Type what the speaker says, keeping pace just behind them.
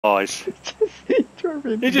eyes. He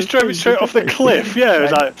He just drove me straight off the cliff. Yeah, it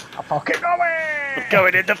was like, I'm fucking going! I'm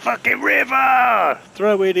going in the fucking river.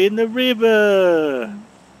 Throw it in the river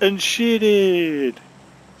and shit it.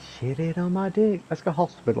 Shit it on my dick. Let's go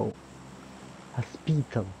hospital.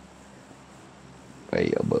 Hospital.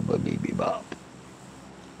 Hey, baby bop.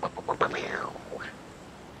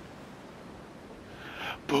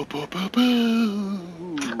 Boo boo boo boo.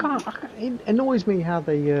 It annoys me how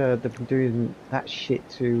they've been doing that shit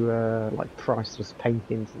to like priceless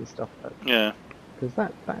paintings and stuff though. Yeah. Because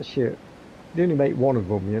that shit, they only make one of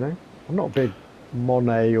them, you know. I'm not a big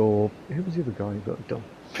Monet or who was the other guy who got it done.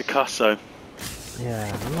 Picasso.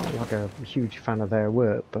 Yeah, I'm not like a huge fan of their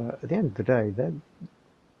work, but at the end of the day,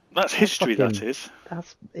 That's they're history, that fucking. is.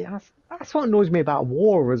 That's what annoys me about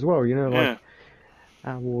war as well. You know, Yeah. like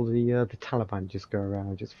how all the Taliban just go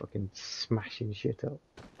around just fucking smashing shit up.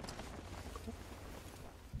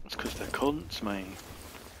 It's because they're cunts, mate.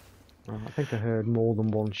 I think I heard more than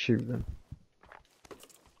one shoot them.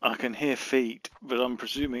 I can hear feet, but I'm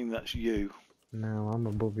presuming that's you. No, I'm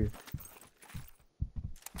above you.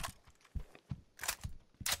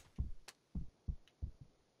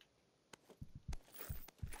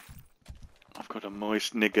 I've got a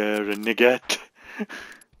moist nigger and niggette.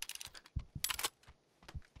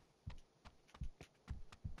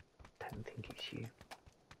 Don't think it's you.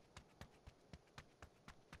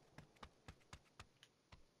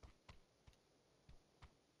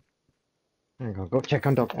 Hang on, go check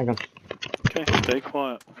on Doc. Hang on. Okay, stay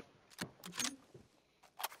quiet.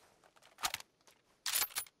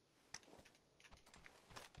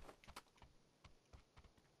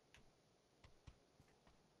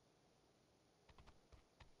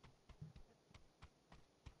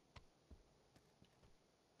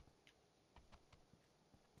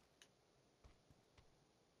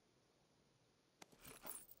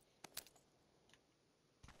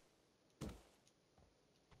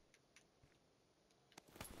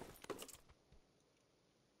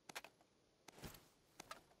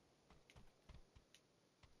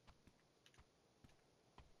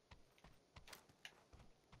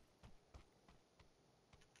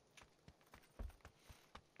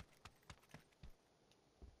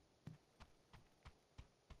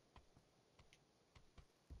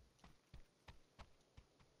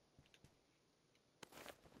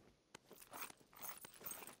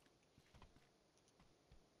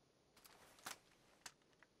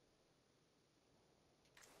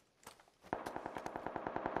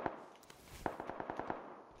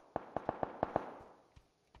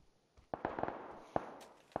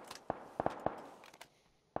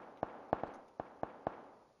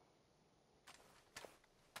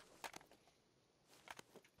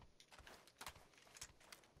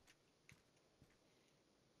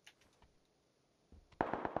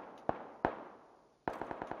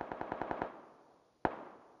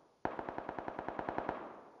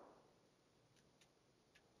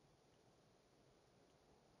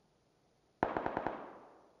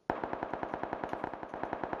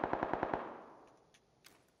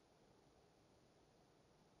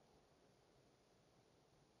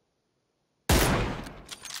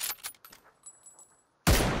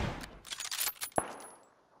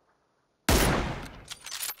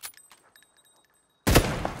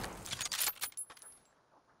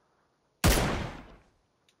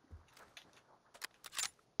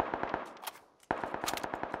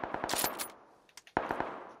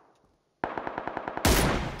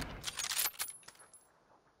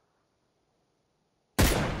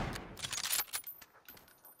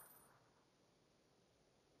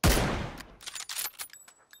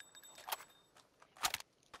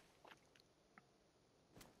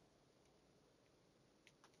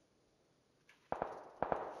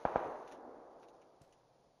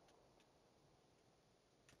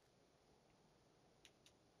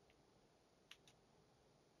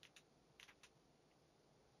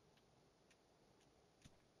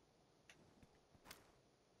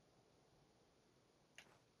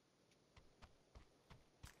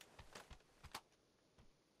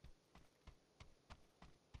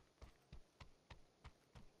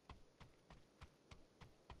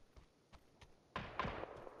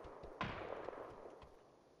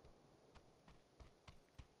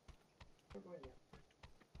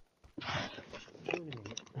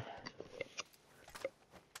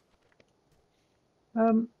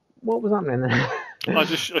 What was happening there? I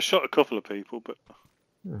shot a couple of people, but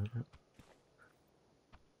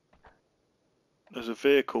there's a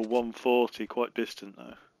vehicle 140 quite distant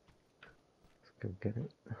though. Let's go get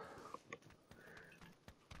it.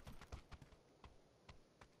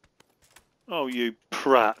 Oh, you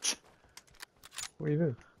prat. What are you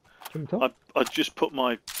doing? Jumped up. I just put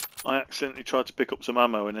my... I accidentally tried to pick up some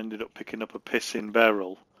ammo and ended up picking up a pissing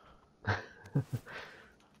barrel.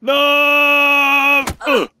 No!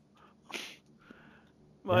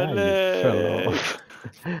 My Yeah, you leg! fell off.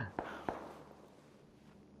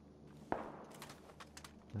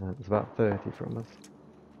 It's about 30 from us.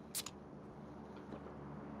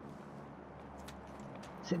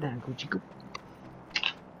 Sit down, Gucci. Go.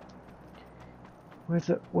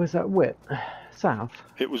 Where's that whip? South?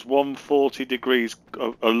 It was 140 degrees,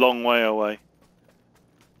 a long way away.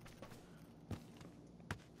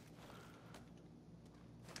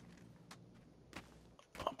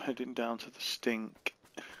 I'm heading down to the stink.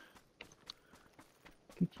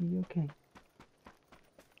 Gucci, you okay?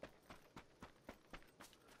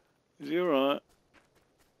 Is he alright?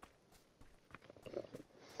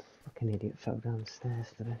 Fucking idiot fell down the stairs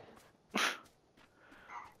today.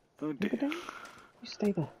 Oh dear. You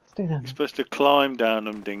stay there. Stay there. You're supposed to climb down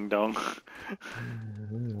them, ding dong. I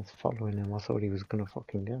was following him. I thought he was gonna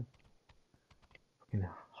fucking go. Fucking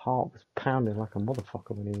heart was pounding like a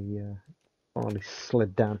motherfucker when he finally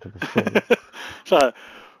slid down to the floor. It's like,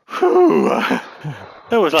 whew,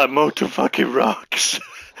 that was like motorfucking rocks.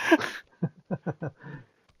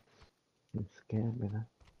 It scared me though.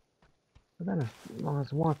 But then I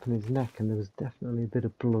was wiping his neck and there was definitely a bit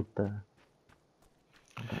of blood there.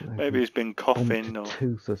 I don't know if Maybe he he's been coughing bumped or... a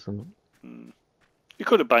tooth or something. He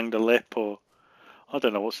could have banged a lip or... I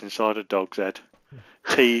don't know what's inside a dog's head.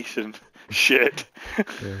 Teeth and shit.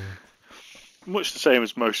 Yeah. Much the same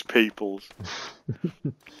as most people's.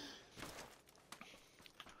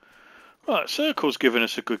 Right, Circle's giving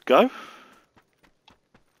us a good go.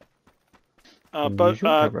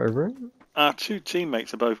 Our two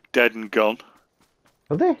teammates are both dead and gone.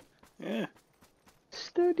 Are they? Yeah.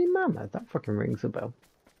 Sturdy Mammoth? That fucking rings a bell.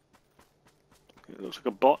 It looks like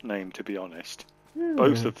a bot name, to be honest. Yeah.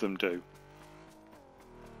 Both of them do.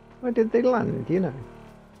 Where did they land? Do you know?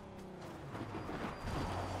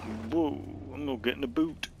 Whoa, I'm not getting a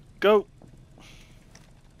boot. Go!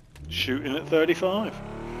 Shooting at 35.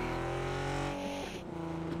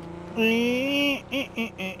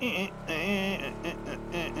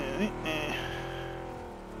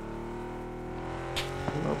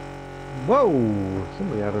 Whoa!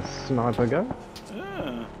 Somebody had a sniper go.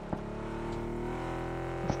 Ah.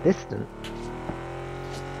 It's distant.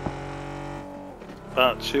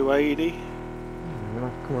 About 280. I'm gonna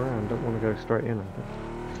have to come around. Don't want to go straight in. I think.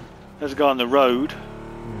 There's a guy on the road. Yeah,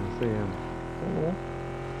 I see him. Oh.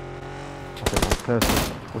 I think that's person.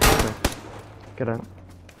 What's he say? Get out.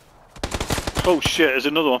 Oh shit, there's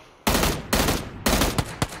another one.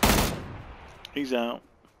 He's out.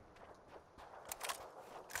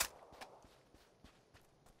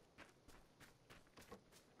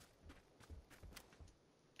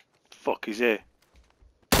 Fuck, he's here.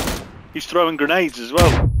 He's throwing grenades as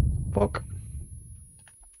well. Fuck.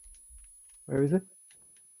 Where is he?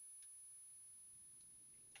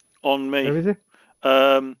 On me. Where is he?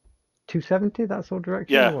 270? That sort of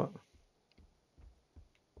direction? Yeah. Or what?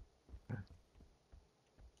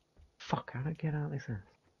 Fuck, how do I get out of this house?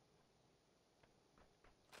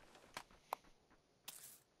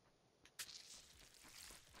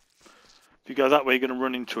 If you go that way, you're going to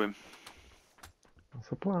run into him. That's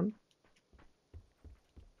the plan.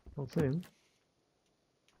 I'll see him.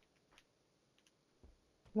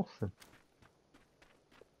 Lost him.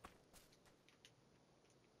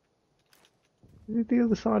 Is it the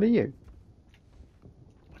other side of you?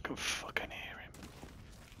 I can fucking hear him.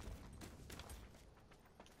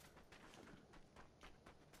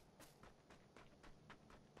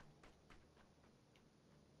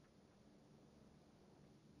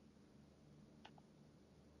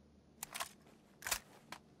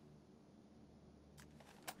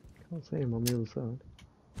 Can't see him on the other side.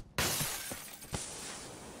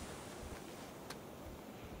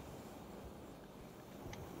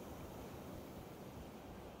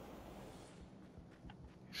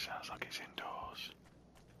 Sounds like he's indoors.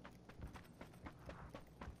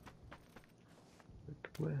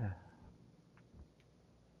 But where?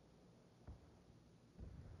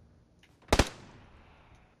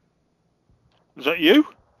 Is that you?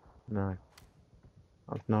 No.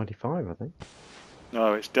 That's 95, I think.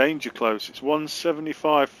 No, it's danger close. It's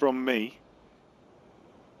 175 from me.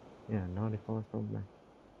 Yeah, 95 from me.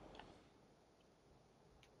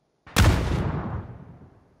 Is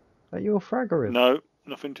that your fragger? Is? No,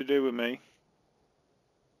 nothing to do with me.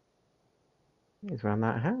 He's around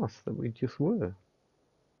that house that we just were.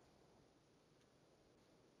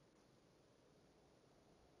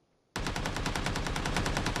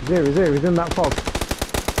 He's here, he's in that fog.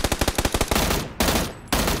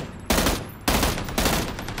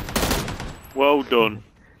 Well done.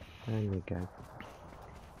 There you go.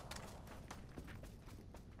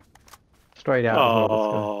 Straight out of all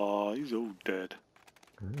this guy. Oh, he's all dead.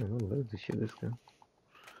 Oh, loads of shit this guy.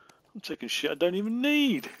 I'm taking shit I don't even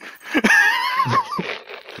need.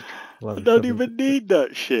 Well, I don't even need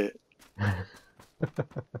that shit.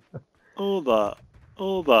 All that.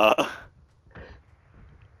 All that.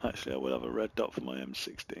 Actually, I will have a red dot for my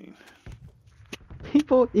M16. He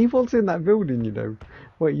was in that building, you know,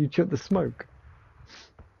 where you took the smoke.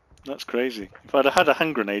 That's crazy. If I'd have had a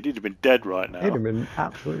hand grenade, he'd have been dead right now. He'd have been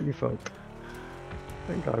absolutely fucked.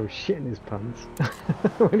 That guy was shitting his pants. As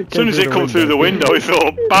soon as it come through the window, he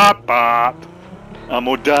thought, bop bop, I'm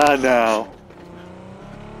all die now.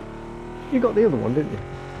 You got the other one, didn't you?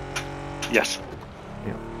 Yes.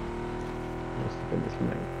 Yeah. Must have been this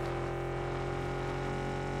mate.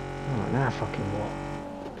 Oh, now fucking what?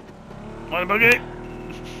 My buggy.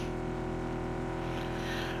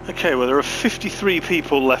 Okay, well there are 53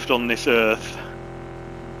 people left on this earth.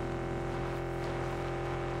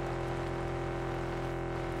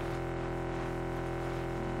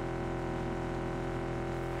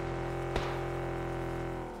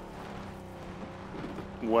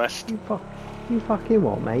 West. You fucking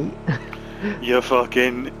what, mate? You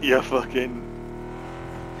fucking.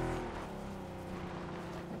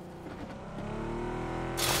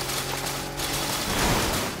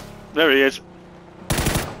 There he is.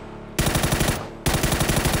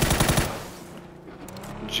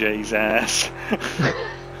 Jay's ass.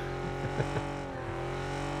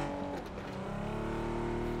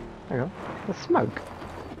 Hang on, the smoke.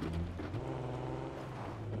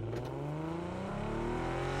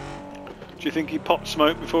 Do you think he popped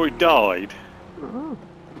smoke before he died? Oh,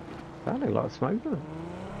 sounded like smoke, doesn't it?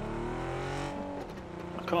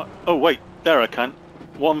 I can't. Oh wait, there I can.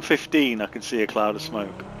 115. I can see a cloud of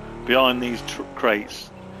smoke behind these crates.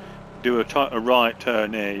 Do a right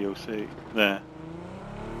turn here. You'll see there.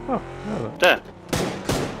 Oh, no, There.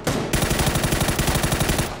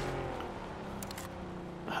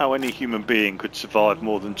 How any human being could survive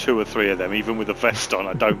more than 2 or 3 of them, even with a vest on,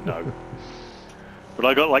 I don't know. But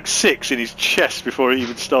I got like 6 in his chest before he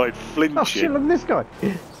even started flinching. Oh shit, look at this guy.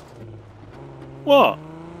 What?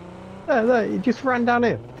 There, he just ran down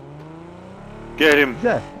here. Get him.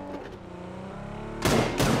 There.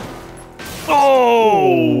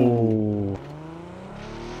 Oh!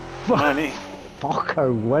 Manny.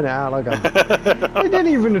 Fucko went out like a... He didn't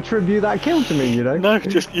even attribute that kill to me, you know? No,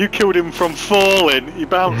 just you killed him from falling. He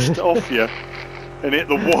bounced off you and hit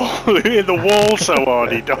the wall. He hit the wall so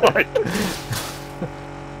hard he died.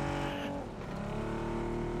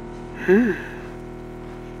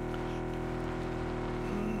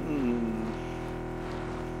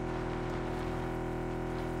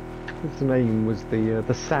 His name was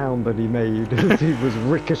the sound that he made as he was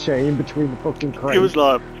ricocheting between the fucking crates. It was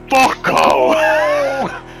like, fuck off!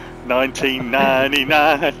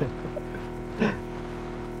 1999.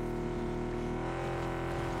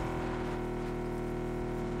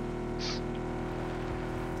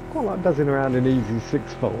 Quite like buzzing around an easy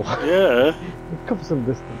 6-4. Yeah. It covers some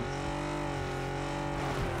distance.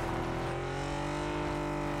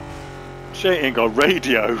 She ain't got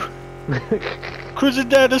radio. Cruising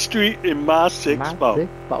down the street in my 6-4.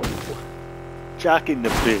 Jacking the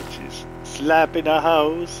bitches. Slapping the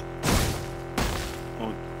hoes.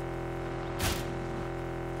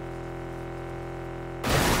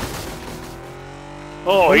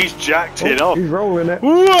 Oh, he's jacked it off. He's rolling it.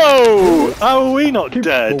 Whoa! How are we not Keep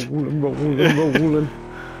dead? rolling.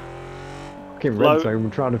 Fucking red zone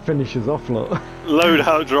trying to finish us off, look.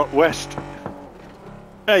 Loadout drop west.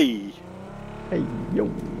 Hey. Hey, yo.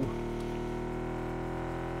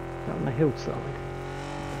 Down the hillside.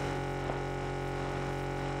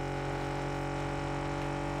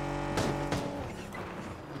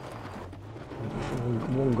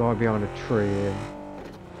 One guy behind a tree here.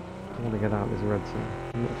 I want to get out of this red zone.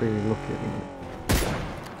 I'm not really looking at the minute.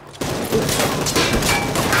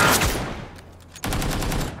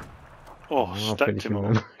 Oh, stacked him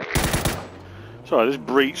on. Sorry, this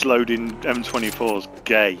breech loading M24's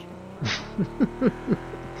gay.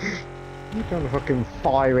 You're trying to fucking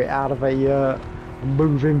fire it out of a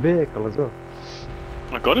moving vehicle as well.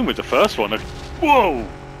 I got him with the first one. Whoa!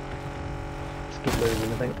 Let's keep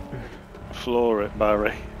moving, I think. Floor it,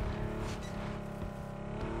 Barry.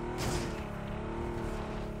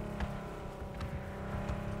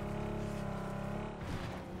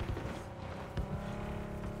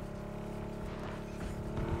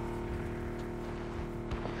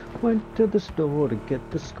 Went to the store to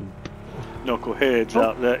get the scoop. Knuckleheads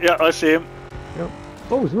out there. Yeah, I see him. Yep.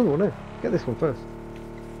 Oh, there's another one there. Get this one first.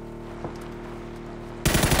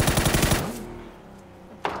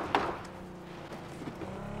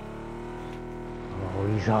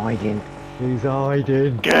 He's hiding. He's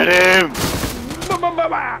hiding. Get him!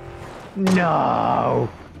 No!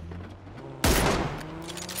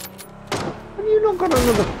 Have you not got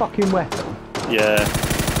another fucking weapon? Yeah.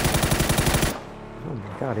 Oh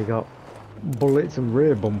my god, he got bullets and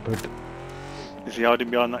rear bumpered. Is he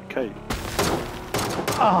hiding behind that cave?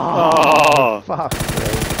 Oh! Fuck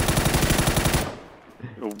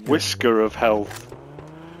me. A whisker of health.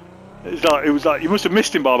 It was like you must have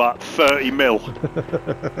missed him by about 30 mil.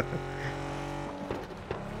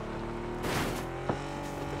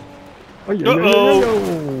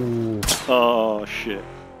 Oh shit.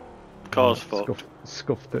 Car's fucked.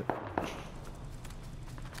 Scuffed it.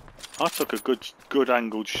 I took a good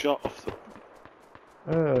angled shot off the...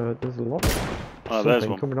 There's a lot of there's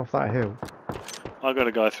one. coming off that hill. I got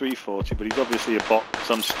a guy 340, but he's obviously a bot because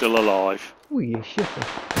I'm still alive. Oh, you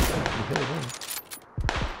shitter.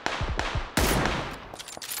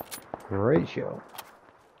 Great shot.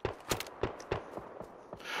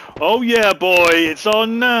 Oh yeah, boy, it's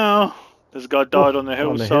on now. There's a guy died on the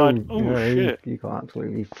hillside. Oh yeah, shit! You got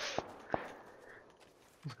absolutely. I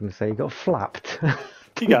was going to say you got flapped.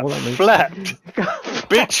 He got flapped.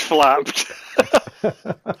 Bitch flapped.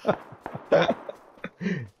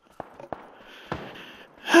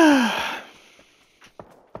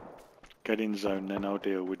 Get in zone, then I'll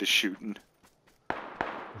deal with the shooting.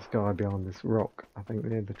 This guy behind this rock, I think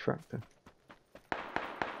near the tractor.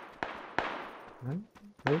 No?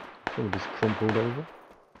 No? Somebody's crumpled over.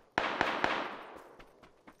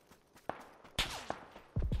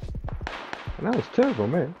 And that was two of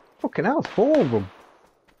them, man. Fucking hell, 4 of them.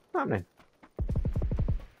 What's happening?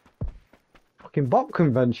 Fucking bot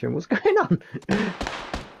convention, what's going on?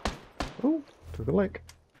 Oh, took a lick.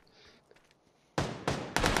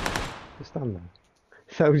 Just stand there.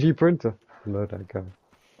 Sells you printer. Lord, that guy.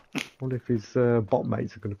 I wonder if his bot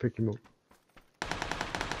mates are going to pick him up.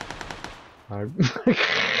 No.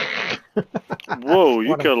 Whoa,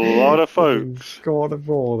 you got a lot of folks. Squad of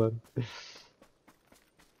 4 then.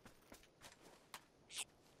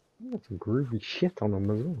 Got some groovy shit on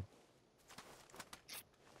them as well.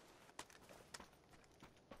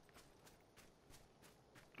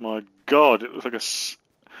 My god, it looks like a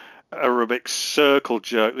Arabic circle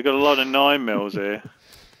jerk. They got a lot of 9mm here.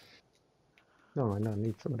 No, I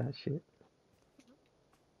need some of that shit.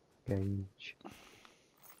 Gauge.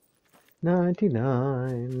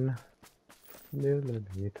 99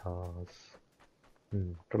 millimeters.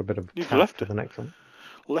 Got a bit of left for the next one.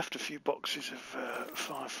 Left a few boxes of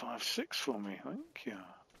 5.56 for me, thank you.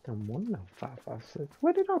 Don't want no 5.56.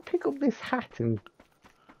 Where did I pick up this hat in?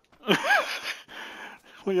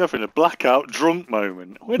 Well, you're having a blackout drunk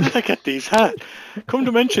moment. Where did I get these hats? Come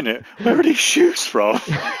to mention it, where are these shoes from?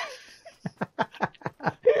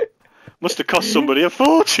 Must have cost somebody a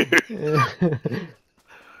fortune.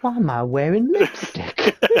 Why am I wearing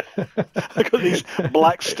lipstick? I got these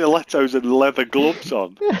black stilettos and leather gloves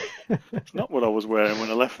on. It's not what I was wearing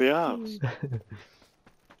when I left the house.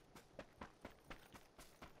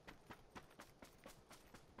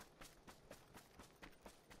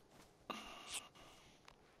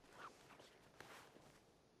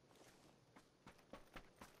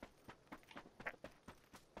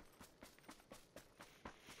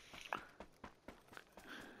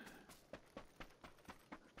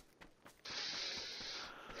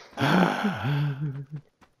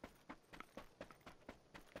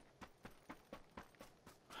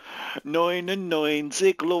 Nine and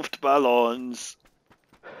 99 Luftballons.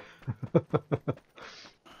 Are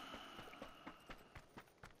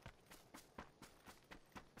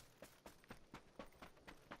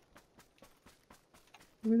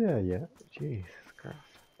we there yet? Jesus Christ.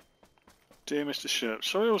 Dear Mr. Sherp,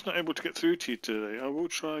 sorry I was not able to get through to you today. I will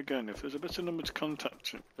try again. If there's a better number to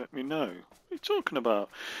contact, let me know. What are you talking about?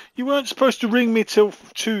 You weren't supposed to ring me till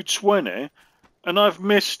 2:20, and I've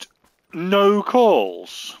missed no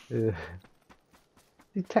calls. Yeah.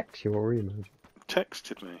 He text you or emailed you?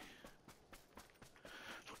 Texted me.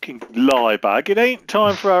 Fucking lie bag. It ain't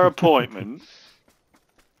time for our appointment.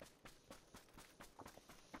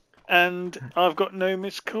 And I've got no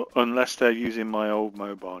missed call unless they're using my old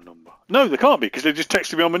mobile number. No, they can't be because they just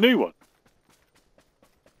texted me on my new one.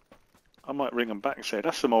 I might ring them back and say,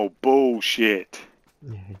 that's some old bullshit.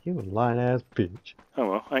 Yeah, you a lying ass bitch. Oh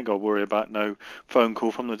well, I ain't got to worry about no phone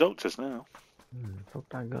call from the doctors now. Fuck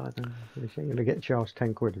that guy then. You ain't going to get charged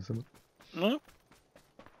 10 quid or something. No.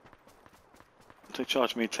 If they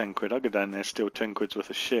charge me 10 quid, I'll go down there steal 10 quid's worth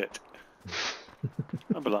of shit.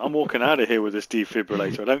 I'll be like, I'm walking out of here with this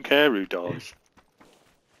defibrillator. I don't care who dies.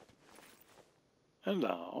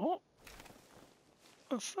 Hello.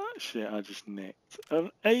 What's that shit I just nicked?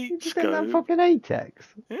 An 8 You just got that scope. fucking ATEX.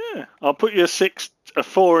 Yeah. I'll put you a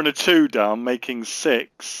 4 and a 2 down, making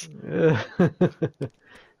 6. Yeah.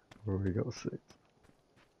 Already got 6.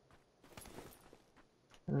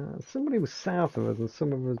 Somebody was south of us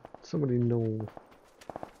and somebody north.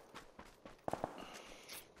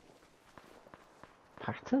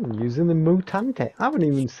 Pattern using the mutante. I haven't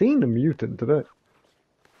even seen a mutant today.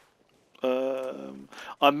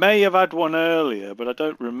 I may have had one earlier, but I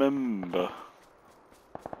don't remember.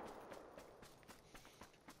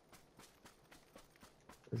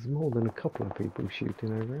 There's more than a couple of people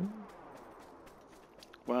shooting over here.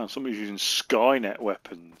 Wow, somebody's using Skynet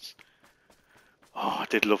weapons. Oh, I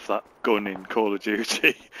did love that gun in Call of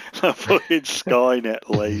Duty. That fucking Skynet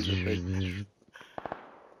laser thing.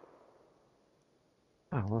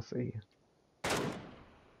 Oh, I see.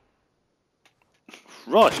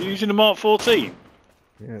 Right, you're using the Mark 14?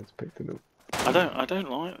 Yeah, it's picked it up. I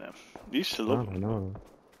don't like them. Used to love I them. don't know.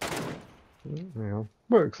 Yeah,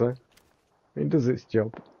 works though. It does its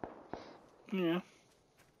job. Yeah.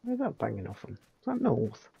 Where's that banging off from? Is that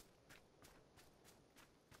north?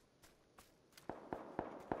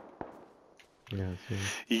 Yeah,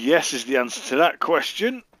 Yes is the answer to that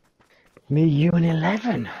question. Me, you, and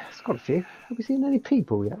 11. It's got a few. Have we seen any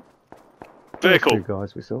people yet? Vehicle. Those 2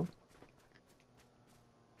 guys we saw.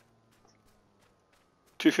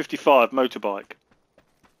 255 motorbike.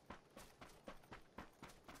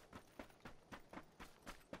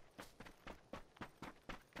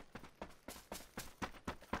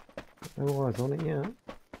 No eyes on it yet.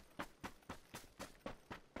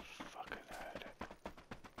 Fucking heard it.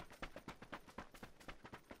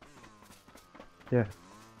 Yeah.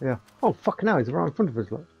 Yeah. Oh, fucking hell, he's right in front of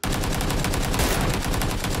us, look.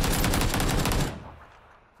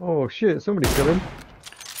 Oh shit, somebody killed him.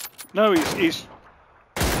 No, he's...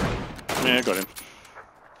 Yeah, I got him.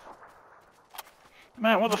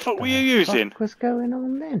 Man, what the fuck were you using? What was going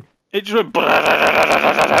on then? It just went...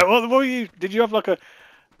 What were you... Did you have like a...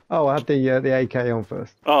 Oh, I had the AK on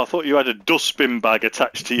first. Oh, I thought you had a dustbin bag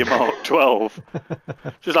attached to your Mark 12.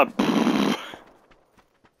 Just like...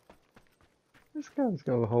 This guy's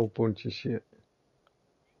got a whole bunch of shit.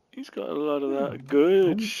 He's got a lot of that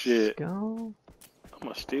good shit. Skull. I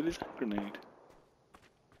might steal his hand grenade.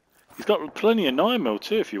 He's got plenty of 9mm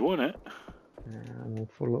too if you want it. Yeah, I'm all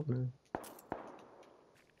full up now.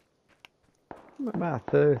 I'm at about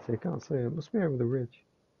 30, I can't see it. Must be over the ridge.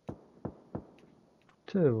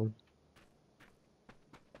 2 of them.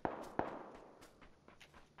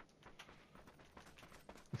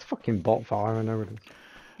 It's fucking bot fire, I know it is.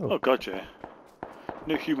 Oh god, yeah.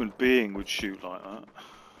 No human being would shoot like that.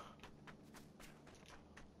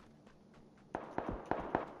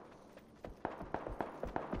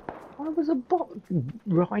 Why was a bot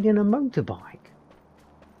riding a motorbike?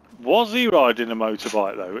 Was he riding a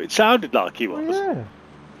motorbike though? It sounded like he was. Oh, yeah.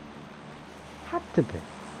 Had to be.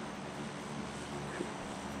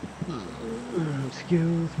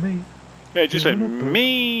 Excuse me. Yeah, it just went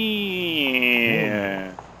me.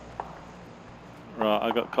 Right,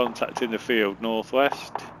 I got contact in the field,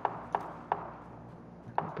 northwest.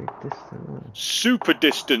 A bit distant, isn't it? Super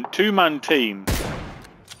distant, 2-man team.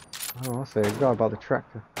 Oh, I see. A guy by the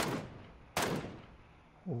tractor.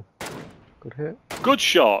 Oh, good hit. Good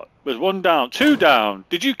shot. There's 1 down, 2 down.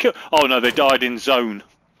 Did you kill? Oh no, they died in zone.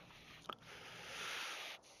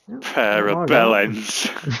 Yep. Pair of bellends.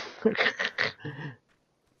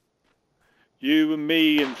 You and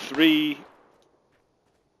me and 3.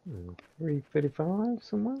 355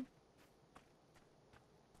 somewhere.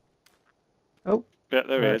 Oh. Yeah,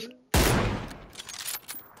 there he is.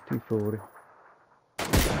 240.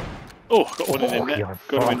 Oh, got one in the neck.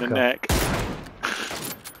 Got him in the neck.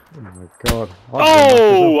 Oh my god.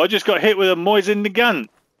 Oh, I just got hit with a Moisin Nagant.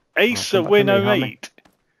 Ace of Win 08.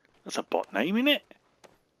 That's a bot name, isn't it?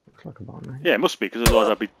 Looks like a bot name. Yeah, it must be, because otherwise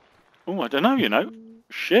I'd be... Oh, I don't know, you know.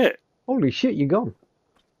 Shit. Holy shit, you're gone.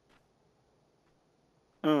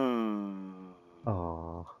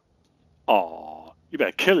 Oh. Oh. You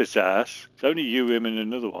better kill his ass. It's only you, him, and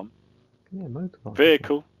another one. Yeah, motorbike.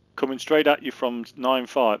 Vehicle. Coming straight at you from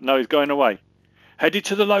 9-5. No, he's going away. Headed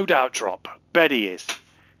to the loadout drop. Bet he is.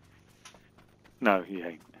 No, he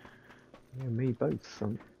ain't. Yeah, me both,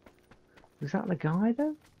 son. Was that the guy,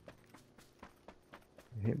 though?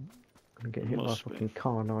 Gonna get hit by a fucking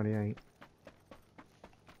car 98.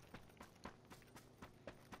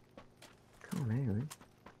 Can't hear him.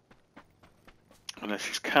 Unless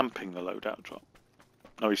he's camping the loadout drop.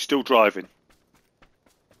 No, he's still driving.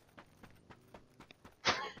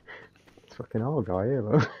 It's fucking our guy here,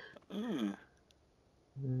 though. Mm.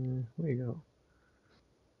 What you got?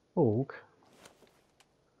 Org.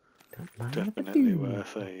 Definitely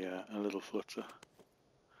worth a little flutter.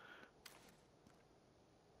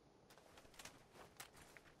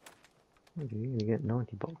 You're going to get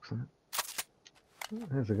 90 bucks on it. Oh,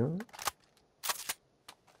 there's a go.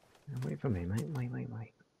 Wait for me, mate.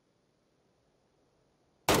 Wait.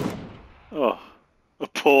 Oh,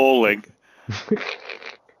 appalling.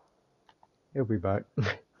 He'll be back.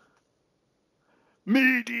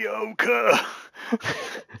 Mediocre.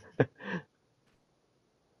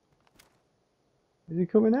 Is he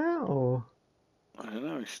coming out or? I don't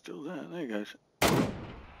know, he's still there. There he goes.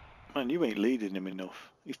 Man, you ain't leading him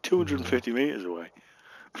enough. He's 250 metres away.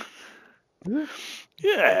 Is it?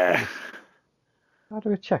 Yeah. How do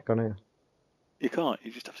we check on here? You can't,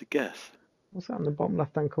 you just have to guess. What's that in the bottom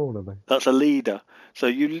left hand corner then? That's a leader. So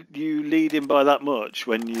you lead him by that much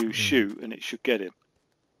when you shoot and it should get him.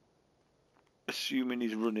 Assuming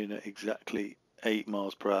he's running at exactly 8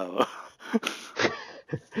 miles per hour.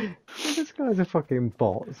 Well, this guy's a fucking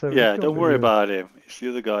bot. So Yeah, don't worry about him. It's the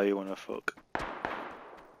other guy you want to fuck.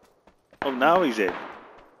 Oh, now he's in.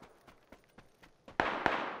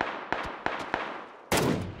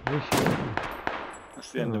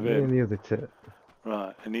 That's the end of him. And the other two.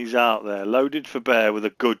 Right, and he's out there, loaded for bear with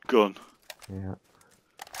a good gun. Yeah.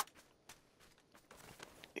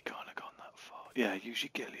 He can't have gone that far. Yeah, use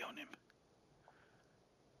your ghillie on him.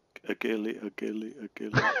 A ghillie.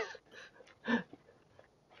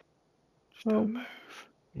 Just don't move.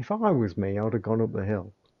 If I was me, I would have gone up the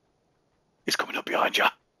hill. He's coming up behind you.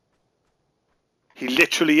 He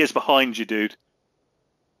literally is behind you, dude.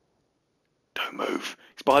 Don't move.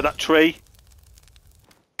 He's by that tree.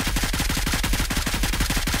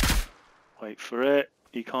 Wait for it.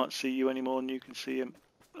 He can't see you any more than you can see him.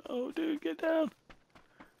 Oh, dude, get down.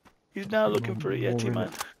 He's now looking for a Yeti,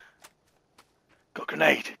 man. Got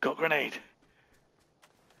grenade.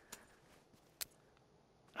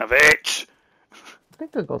 Have it. I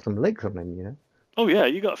think I've got some legs on him, you know. Oh, yeah,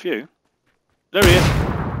 you got a few. There he is.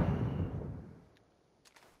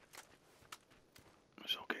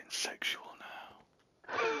 It's all getting sexual now.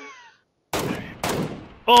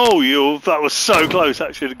 Oh, that was so close.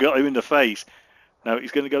 That should have got him in the face. No,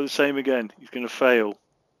 he's going to go the same again. He's going to fail.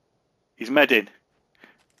 He's medding.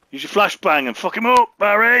 Use your flashbang and fuck him up,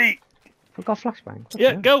 Barry. I've got a flashbang.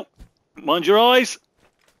 Yeah, go. Mind your eyes.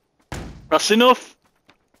 That's enough.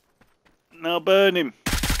 Now burn him.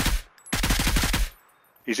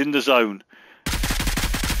 He's in the zone.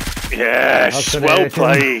 Yes, well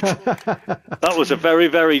played. That was a very,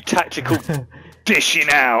 very tactical dishing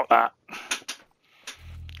out. That.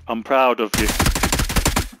 I'm proud of you.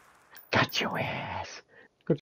 Got your ass.